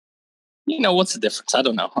 What's the difference? I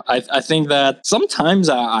don't know. I think that sometimes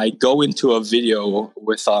I go into a video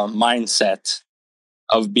with a mindset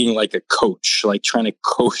of being like a coach, like trying to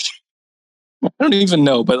coach. I don't even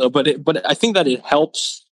know, but I think that it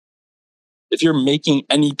helps if you're making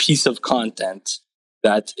any piece of content,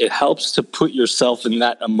 that it helps to put yourself in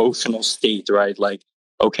that emotional state, right? Like,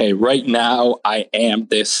 okay, right now I am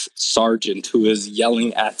this sergeant who is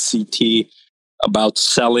yelling at CT about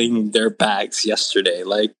selling their bags yesterday.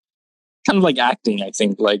 Like, kind of like acting, I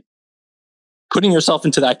think. Like, putting yourself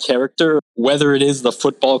into that character, whether it is the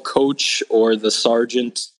football coach or the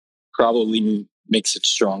sergeant, probably makes it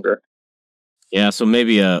stronger. Yeah, so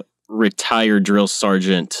maybe a retired drill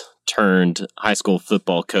sergeant turned high school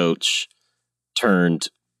football coach turned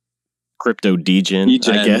crypto degen,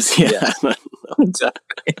 I guess. Yeah. Yes.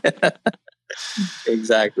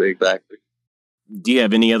 Exactly. Exactly. Do you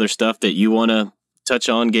have any other stuff that you want to touch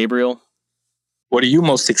on, Gabriel? What are you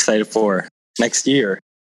most excited for next year?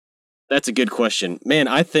 That's a good question. Man,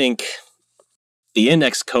 I think the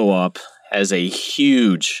Index Co-op has a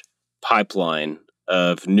huge pipeline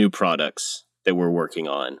of new products that we're working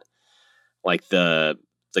on. Like the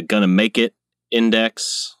Gonna Make It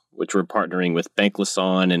Index, which we're partnering with Bankless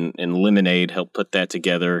on, and Lemonade helped put that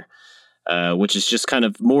together, which is just kind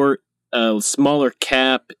of more smaller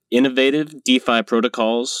cap, innovative DeFi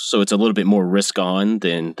protocols. So it's a little bit more risk on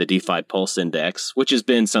than the DeFi Pulse Index, which has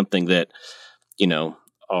been something that,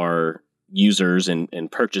 our users and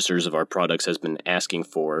purchasers of our products has been asking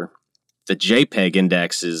for. The JPEG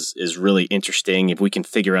index is really interesting if we can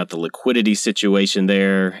figure out the liquidity situation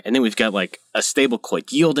there. And then we've got like a stablecoin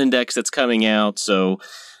yield index that's coming out. So,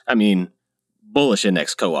 I mean, bullish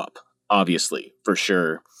Index Co-op, obviously, for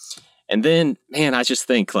sure. And then, man, I just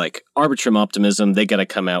think like Arbitrum Optimism, they got to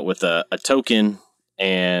come out with a token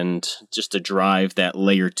and just to drive that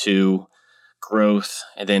layer 2 growth.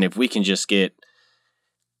 And then if we can just get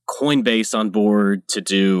Coinbase on board to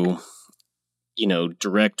do,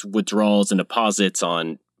 direct withdrawals and deposits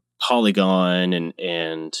on Polygon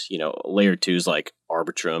and layer 2s like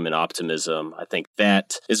Arbitrum and Optimism, I think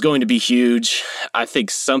that is going to be huge. I think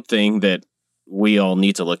something that we all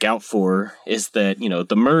need to look out for is that,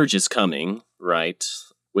 the merge is coming, right?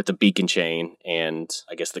 With the Beacon chain and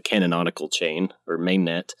I guess the Canonical chain or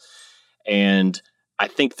mainnet. And I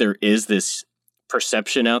think there is this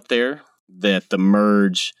perception out there that the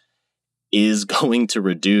merge is going to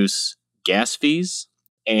reduce gas fees,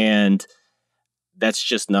 and that's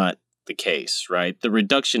just not the case, right? The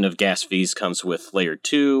reduction of gas fees comes with layer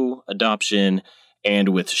 2 adoption and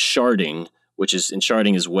with sharding, and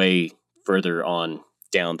sharding is way further on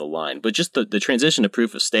down the line. But just the transition to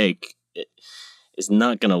proof of stake is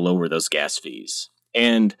not going to lower those gas fees.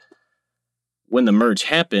 And when the merge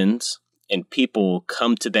happens and people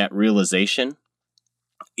come to that realization,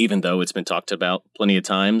 even though it's been talked about plenty of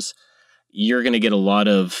times, you're going to get a lot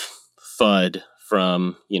of FUD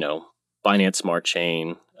from, Binance Smart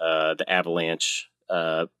Chain, the Avalanche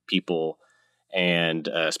people, and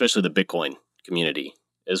especially the Bitcoin community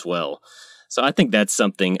as well. So I think that's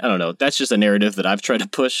something, I don't know, that's just a narrative that I've tried to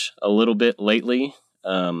push a little bit lately.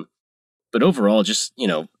 But overall, just,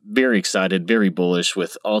 very excited, very bullish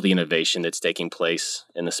with all the innovation that's taking place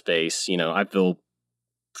in the space. I feel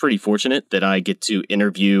pretty fortunate that I get to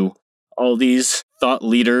interview all these thought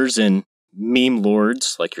leaders and meme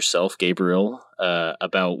lords like yourself, Gabriel,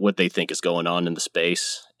 about what they think is going on in the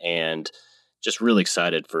space, and just really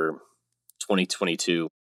excited for 2022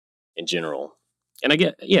 in general. And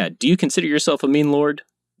do you consider yourself a meme lord,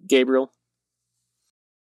 Gabriel?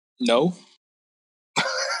 No.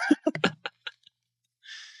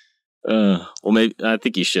 Well, maybe I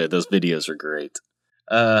think you should. Those videos are great.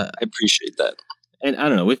 I appreciate that. And I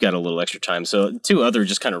don't know, we've got a little extra time. So 2 other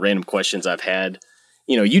just kind of random questions I've had.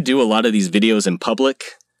 You do a lot of these videos in public.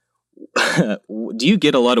 Do you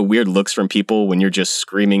get a lot of weird looks from people when you're just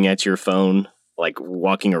screaming at your phone, like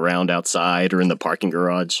walking around outside or in the parking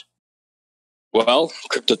garage? Well,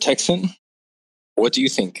 Crypto Texan, what do you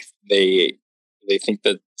think? They think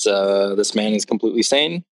that this man is completely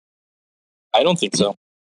sane? I don't think so.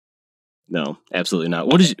 No, absolutely not.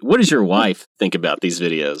 What does your wife think about these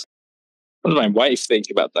videos? What does my wife think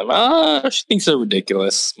about them? She thinks they're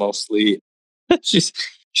ridiculous, mostly. She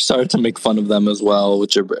started to make fun of them as well,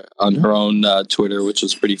 which are on her own Twitter, which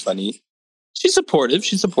was pretty funny. She's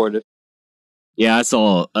supportive. Yeah, I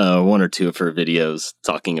saw 1 or 2 of her videos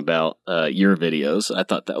talking about your videos. I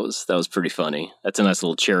thought that was pretty funny. That's a nice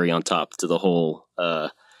little cherry on top to the whole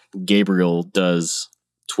Gabriel does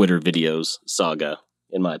Twitter videos saga,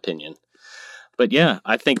 in my opinion. But yeah,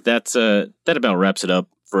 I think that about wraps it up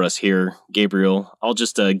for us here, Gabriel. I'll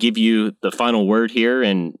just give you the final word here,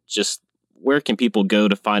 and just where can people go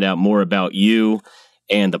to find out more about you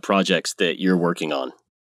and the projects that you're working on?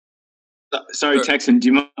 Sorry, Texan, do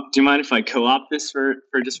you mind if I co-opt this for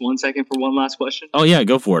just 1 second for one last question? Oh yeah,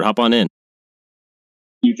 go for it. Hop on in.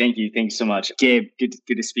 Thank you so much. Gabe, good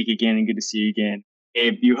to speak again and good to see you again.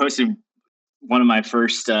 Gabe, you hosted one of my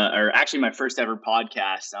first, or actually my first ever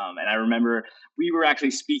podcast. And I remember we were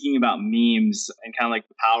actually speaking about memes and kind of like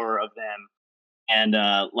the power of them and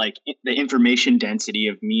the information density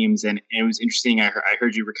of memes. And it was interesting. I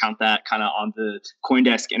heard you recount that kind of on the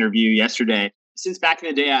CoinDesk interview yesterday. Since back in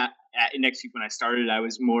the day at Index Coop when I started, I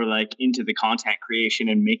was more like into the content creation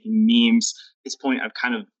and making memes. At this point, I've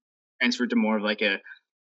kind of transferred to more of like a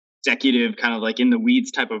executive kind of like in the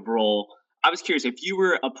weeds type of role. I was curious, if you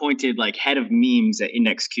were appointed like head of memes at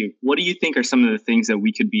Index Coop, what do you think are some of the things that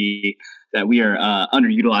we are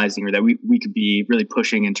underutilizing or that we could be really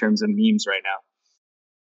pushing in terms of memes right now?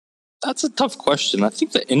 That's a tough question. I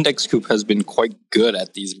think the Index Coop has been quite good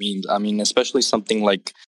at these memes. I mean, especially something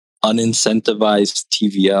like unincentivized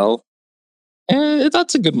TVL.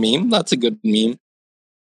 That's a good meme. That's a good meme.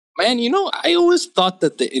 Man, I always thought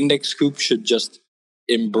that the Index Coop should just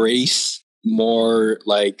embrace more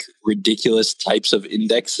like ridiculous types of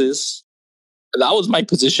indexes. That was my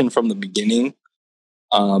position from the beginning.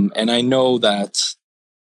 And I know that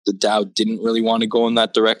the DAO didn't really want to go in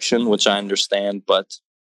that direction, which I understand, but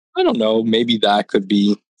I don't know, maybe that could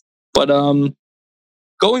be. But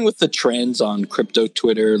going with the trends on crypto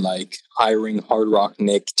Twitter, like hiring Hard Rock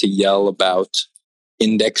Nick to yell about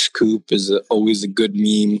Index Coop is always a good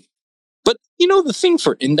meme. But, the thing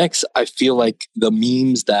for Index, I feel like the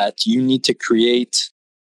memes that you need to create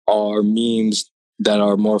are memes that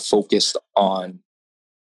are more focused on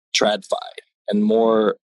TradFi and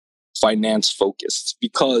more finance focused,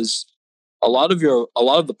 because a lot of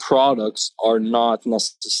the products are not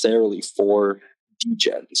necessarily for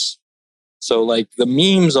degens. So like the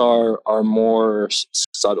memes are more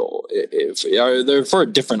subtle. They're for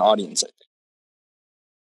a different audience, I think.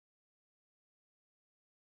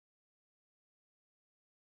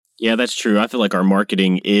 Yeah, that's true. I feel like our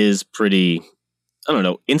marketing is pretty, I don't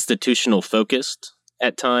know, institutional focused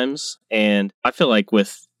at times. And I feel like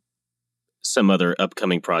with some other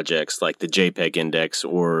upcoming projects like the JPEG Index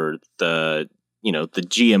or the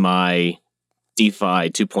GMI DeFi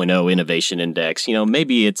 2.0 Innovation Index,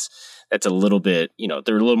 maybe that's a little bit,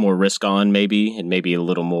 they're a little more risk on maybe, and maybe a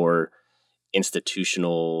little more less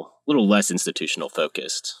institutional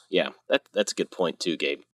focused. Yeah, that's a good point too,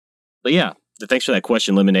 Gabe. But yeah, thanks for that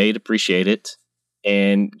question, Lemonade. Appreciate it.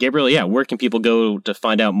 And Gabriel, yeah, where can people go to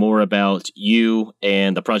find out more about you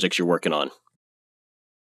and the projects you're working on?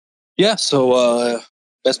 Yeah, so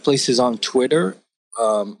best place is on Twitter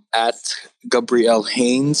at Gabriel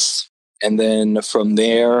Haines. And then from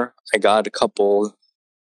there, I got a couple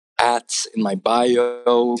ats in my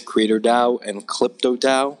bio, CRE8R DAO and Clipto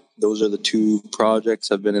DAO. Those are the two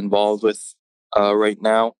projects I've been involved with right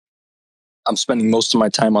now. I'm spending most of my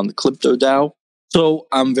time on the Clipto DAO. So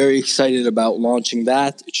I'm very excited about launching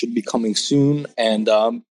that. It should be coming soon. And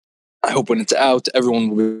I hope when it's out,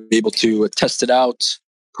 everyone will be able to test it out,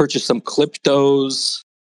 purchase some Cliptos,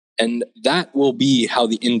 and that will be how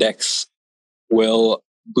the index will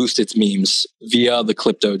boost its memes via the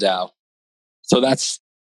Clipto DAO. So that's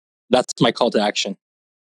my call to action.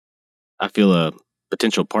 I feel a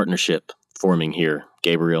potential partnership forming here,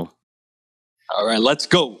 Gabriel. All right, let's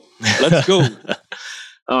go. Let's go.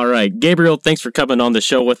 All right, Gabriel, thanks for coming on the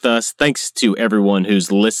show with us. Thanks to everyone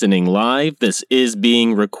who's listening live. This is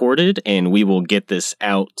being recorded, and we will get this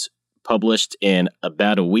out published in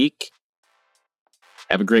about a week.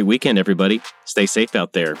 Have a great weekend, everybody. Stay safe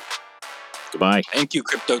out there. Goodbye. Thank you,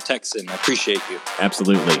 Crypto Texan. I appreciate you.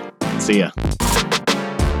 Absolutely. See ya.